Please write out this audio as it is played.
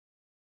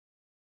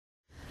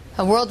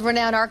A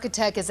world-renowned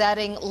architect is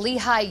adding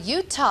Lehi,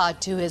 Utah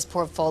to his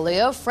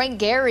portfolio. Frank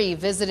Gehry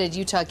visited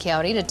Utah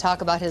County to talk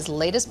about his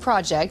latest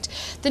project.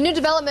 The new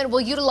development will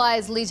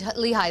utilize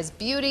Lehi's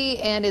beauty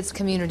and its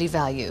community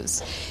values.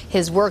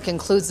 His work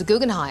includes the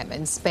Guggenheim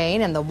in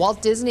Spain and the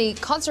Walt Disney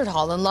Concert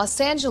Hall in Los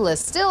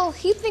Angeles. Still,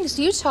 he thinks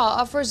Utah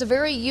offers a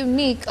very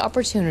unique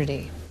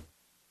opportunity.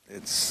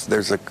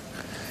 There's a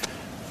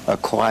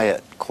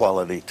quiet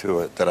quality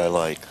to it that I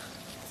like,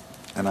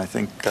 and I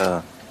think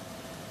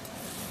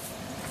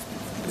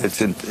it's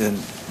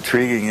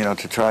intriguing,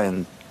 to try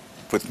and,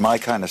 with my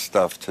kind of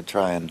stuff, to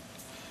try and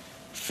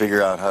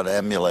figure out how to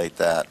emulate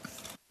that.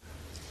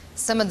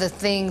 Some of the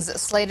things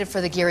slated for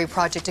the Gehry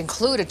project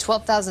include a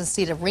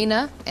 12,000-seat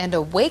arena and a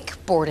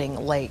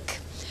wakeboarding lake.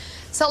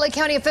 Salt Lake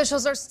County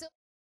officials are still